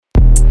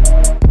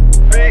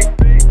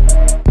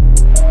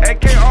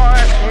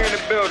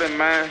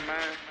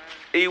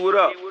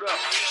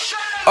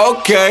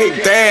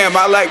Okay, damn,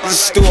 I like this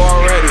stew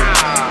already.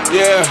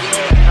 Yeah.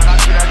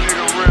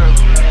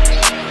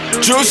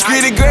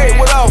 Drewski the Great,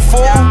 what up,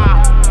 fool?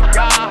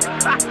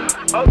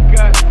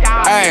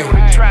 Hey,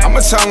 I'ma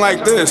sound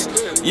like this.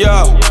 Yo,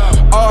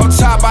 off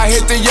top, I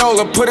hit the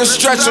Yola, put a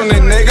stretch on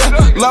it,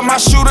 nigga. Love my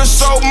shooter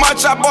so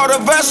much, I bought a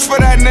vest for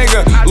that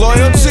nigga.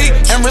 Loyalty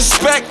and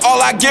respect,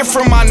 all I get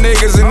from my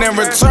niggas. And in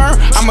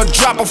return, I'ma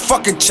drop a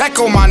fucking check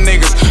on my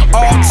niggas.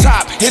 Off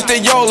top, hit the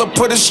Yola,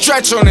 put a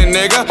stretch on it,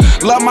 nigga.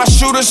 Love my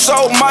shooter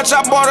so much,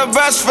 I bought a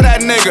vest for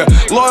that nigga.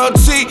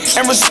 Loyalty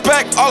and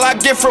respect, all I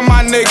get from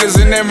my niggas.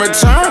 And in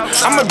return,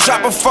 I'ma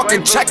drop a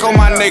fucking check on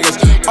my niggas.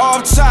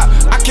 Off top,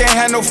 I can't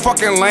have no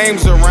fucking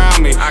lames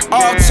around me.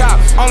 Off top,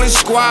 only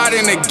squad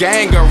in the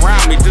gang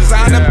around me.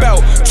 Designer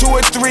belt, 2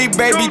 or 3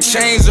 baby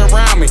chains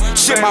around me.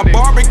 Shit, my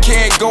barber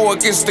can't go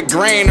against the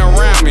grain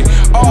around me.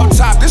 Off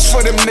top, this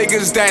for them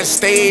niggas that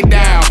stayed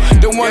down.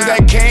 The ones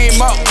that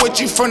came up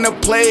with you from the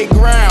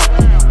playground.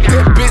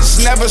 That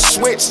bitch never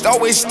switched,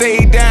 always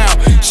stayed down.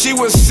 She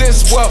was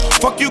sis, well,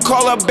 fuck you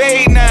call her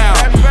bae now.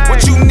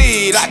 What you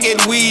need? I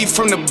get weed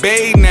from the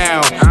bay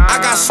now. I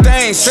got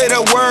stains, say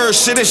the word,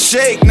 shit is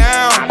shake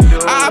now.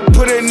 I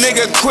put a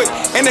nigga quick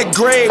in the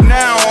grave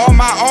now. On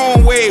my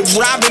own way,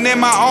 robbing in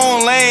my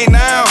own lane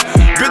now.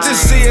 Bitches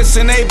see us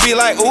and they be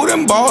like, ooh,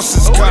 them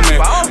bosses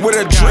coming. With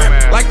a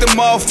drip, like the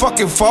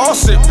motherfucking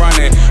faucet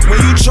running. When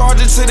you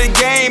charge it to the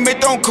game, it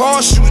don't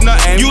cost you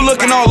nothing. You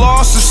looking all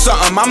lost or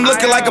something, I'm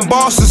looking like a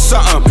boss or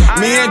something.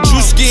 Me and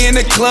Drewski in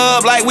the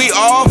club like we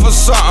all for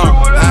something.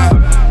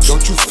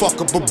 Don't you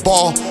fuck up a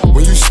ball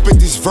when you spit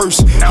this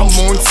verse. I'm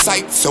on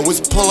sight, so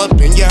it's pull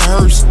up in your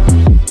hearse.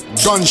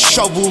 Gun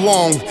shovel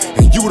long,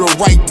 and you the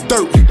right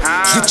dirt.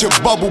 Get your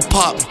bubble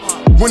pop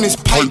when his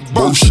pipe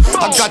burst.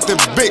 I got the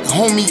big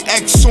homie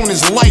X on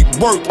his light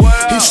work.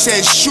 He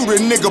said shoot a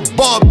nigga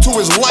Bob to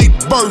his light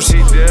burst.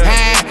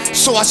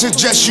 So I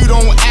suggest you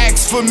don't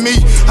ask for me.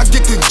 I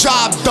get the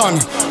job done,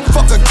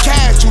 fuck a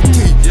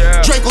casualty.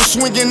 Draco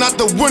swinging out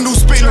the window,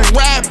 spitting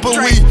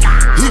rapidly.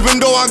 Even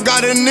though I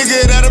got a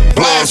nigga that'll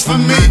blast for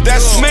me.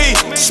 That's me,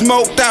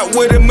 smoked out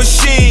with a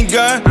machine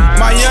gun.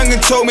 My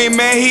youngin' told me,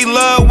 man, he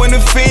love when the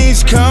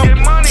fiends come.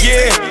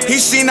 Yeah, he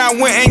seen I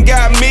went and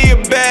got me a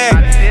bag.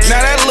 Now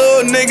that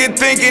little nigga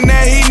thinking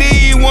that he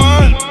need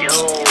one.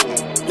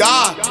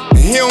 Yeah,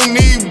 he don't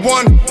need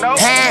one.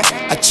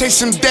 I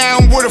chase him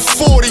down with a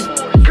 40.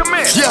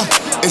 Yeah,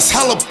 it's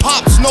hella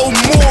pops, no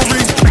more.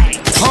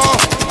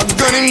 I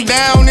gun him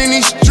down in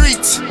these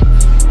streets.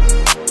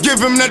 Give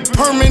him that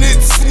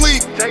permanent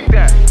sleep.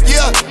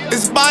 Yeah,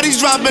 his body's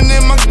dropping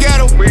in my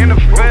ghetto. We in the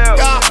field.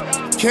 Yeah,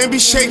 can't be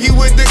shaky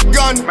with the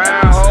gun.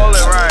 Man, hold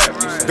it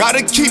right.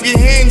 Gotta keep your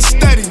hands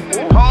steady.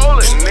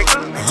 Hold it,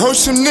 nigga. I heard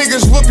some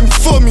niggas looking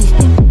for me.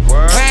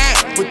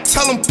 But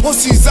tell them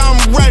pussies I'm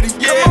ready.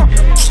 Yeah.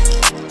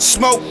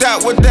 Smoked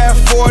out with that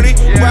 40.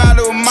 Ride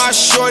with my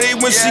shorty.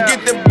 When she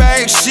get the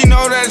bag, she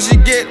know that she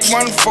get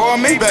one for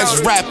me.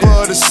 Best rapper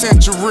of the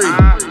century.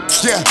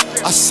 Yeah,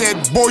 I said,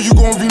 boy, you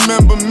gon'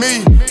 remember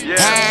me.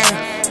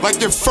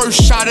 Like your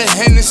first shot of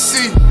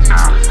Hennessy.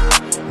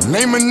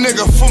 Name a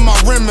nigga for my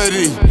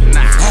remedy.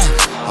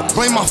 I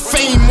blame my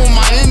fame on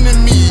my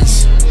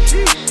enemies.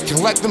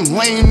 Can let them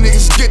lame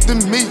niggas get to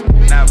me.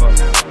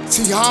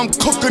 See how I'm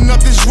cooking up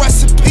this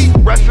recipe.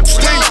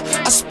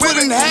 I split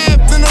in half,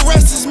 then the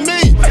rest is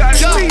me.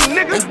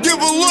 And give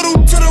a little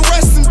to the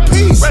rest in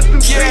peace.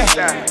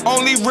 Yeah,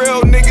 only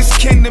real niggas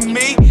kin to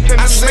me.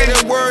 I say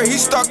the word, he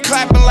start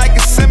clapping like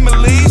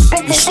assemblies.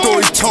 The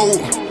story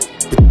told,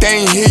 but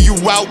they ain't hear you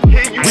out.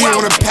 We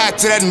on a path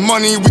to that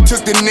money, we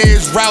took the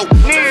nearest route.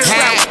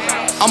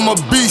 I'm a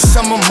beast,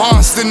 I'm a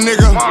monster,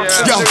 nigga.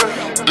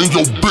 And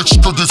your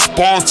bitch could get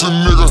sponsored,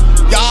 nigga.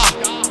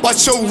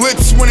 Watch your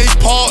lips when they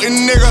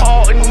partin', nigga.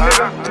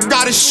 I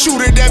got a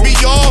shooter that be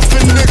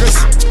offin' niggas.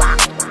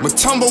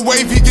 Matumba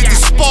wave, he get the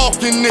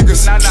sparkin'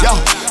 niggas.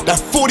 That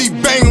 40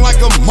 bang like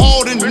a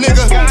Malden,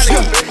 nigga.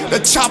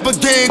 That chopper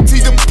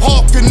guaranteed to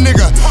parkin',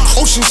 nigga.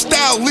 Ocean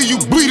style leave you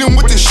bleeding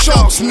with the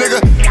sharks,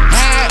 nigga.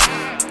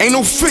 Ain't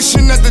no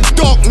fishing at the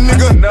dock,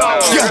 nigga.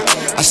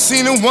 I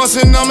seen it once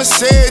and I'ma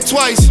say it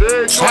twice.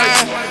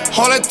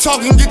 All that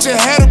talking get your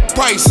head a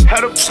price.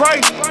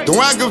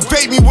 Don't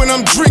aggravate me when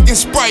I'm drinking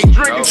Sprite.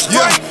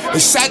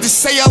 It's sad to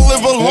say I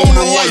live a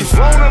loner life.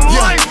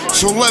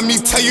 So let me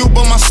tell you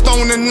about my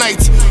stoner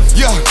nights.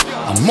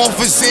 I'm off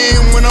his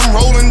end when I'm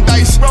rolling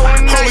dice.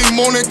 Early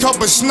morning cup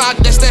of snot,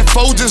 that's that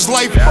Folgers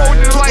life.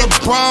 Took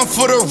LeBron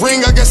for the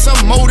ring, I guess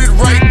I'm molded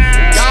right.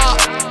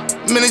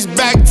 Minutes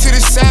back to the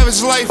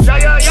savage life.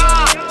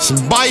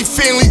 Somebody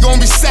family gon'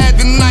 be sad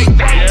tonight.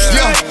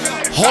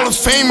 Hall of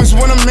Fame is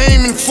what I'm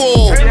aiming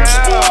for.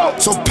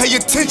 So pay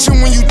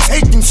attention when you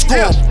taking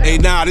score. Hey,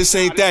 nah, this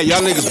ain't that.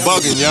 Y'all niggas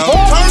bugging, yo.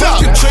 Turn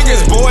up. The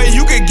triggers, boy,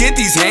 you could get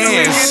these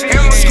hands.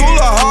 School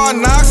of hard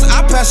knocks,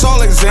 I pass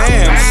all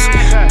exams.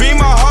 Be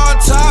my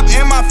hard top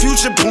and my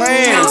future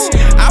plans.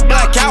 I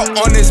black out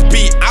on this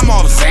beat, I'm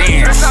off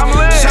Zans.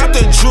 Shout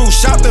to Drew,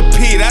 shout to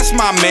P, that's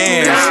my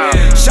man.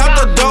 Shout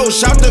to Doe,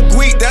 shout to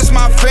Dagreat, that's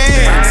my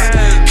fans.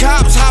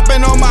 Cops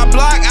hopping on my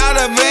block out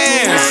of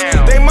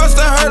vans. They must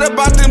have heard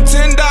about them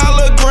 $10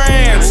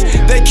 grams.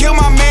 They kill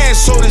my man,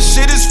 so the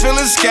shit is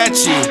feeling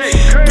sketchy.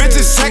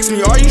 Bitches text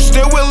me, are you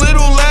still with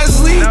little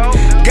Leslie?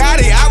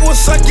 Got it, I will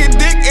suck your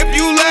dick if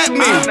you let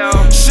me.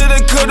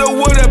 Shoulda, coulda,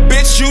 woulda,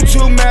 bitch, you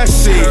too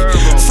messy.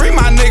 Free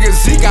my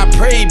niggas, Zeke, I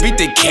pray he beat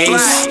the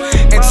case.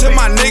 Until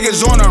my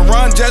niggas on the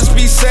run, just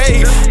be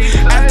safe.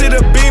 After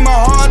the beam, a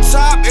hard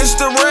top, it's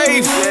the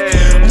rave.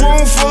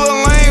 Room full of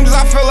lames,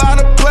 I feel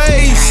out of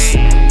place.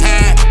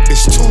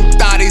 It's 2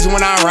 thotties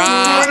when I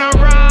ride.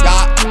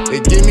 Yeah,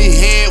 they give me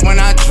head when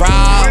I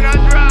drive.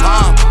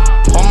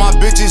 All my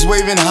bitches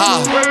waving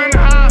high.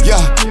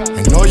 Yeah,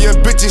 and all your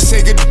bitches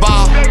say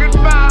goodbye.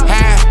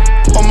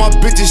 All my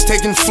bitches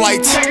taking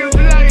flight.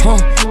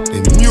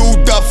 They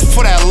muled up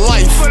for that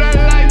life.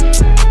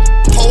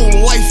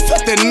 Whole life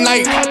at the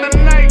night.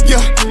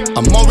 Yeah,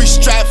 I'm always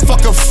strapped,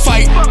 fuck a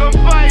fight.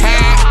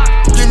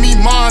 Give me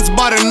mines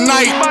by the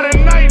night.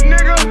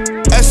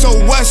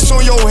 SOS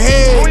on your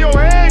head.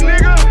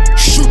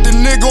 Shoot the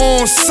nigga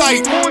on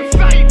sight.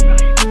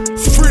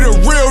 Free the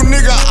real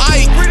nigga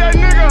Ike.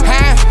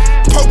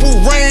 Purple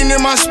rain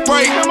in my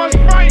Sprite.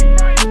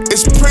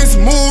 It's Prince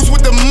moves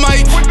with the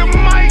mic.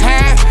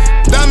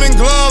 Diamond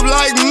glove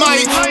like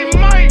Mike.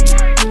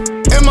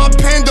 And my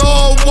panda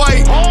all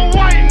white.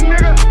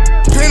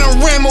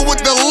 Panorama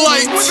with the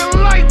lights.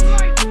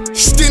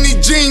 Skinny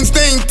jeans,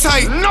 they ain't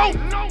tight. Nope,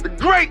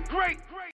 great.